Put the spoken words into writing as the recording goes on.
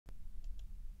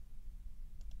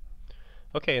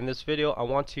Okay, in this video I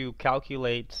want to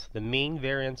calculate the mean,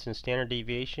 variance, and standard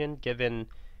deviation given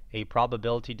a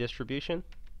probability distribution.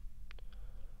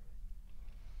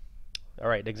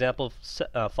 Alright, example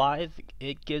 5,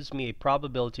 it gives me a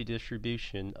probability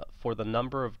distribution for the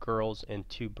number of girls in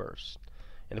 2 bursts.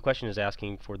 And the question is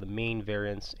asking for the mean,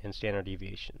 variance, and standard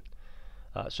deviation.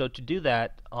 So to do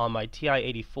that, on my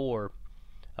TI-84,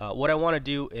 what I want to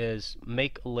do is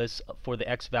make a list for the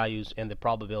x values and the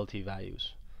probability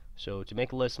values. So to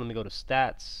make a list, let me go to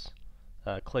Stats,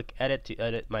 click Edit to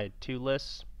edit my 2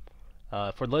 lists.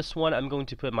 For list 1, I'm going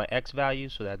to put my x value,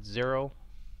 so that's 0,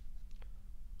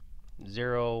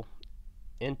 0,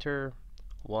 enter,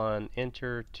 1,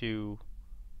 enter, 2,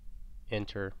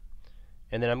 enter.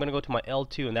 And then I'm going to go to my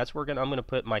L2, and that's where I'm going to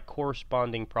put my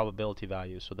corresponding probability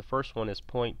values. So the first one is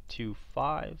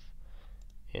 0.25,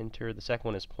 enter. The second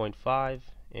one is 0.5,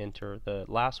 enter. The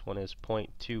last one is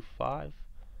 0.25.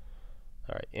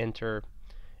 Alright, enter.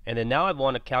 And then now I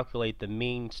want to calculate the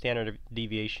mean, standard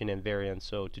deviation, and variance.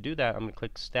 So to do that, I'm going to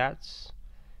click Stats,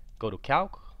 go to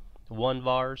Calc,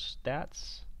 1var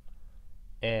Stats,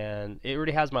 and it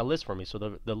already has my list for me. So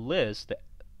the list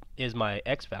is my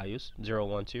x values, 0,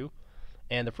 1, 2,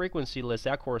 and the frequency list,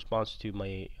 that corresponds to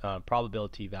my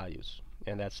probability values,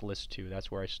 and that's list 2. That's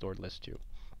where I stored list 2.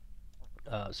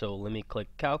 So let me click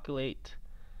Calculate,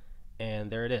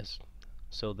 and there it is.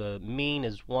 So the mean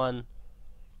is 1.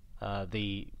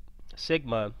 The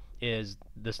sigma is,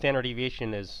 the standard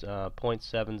deviation is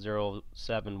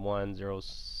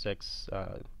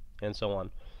 0.707106, and so on.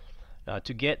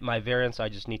 To get my variance, I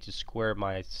just need to square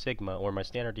my sigma or my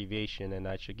standard deviation, and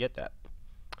I should get that.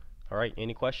 Alright,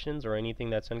 any questions or anything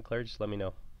that's unclear, just let me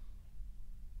know.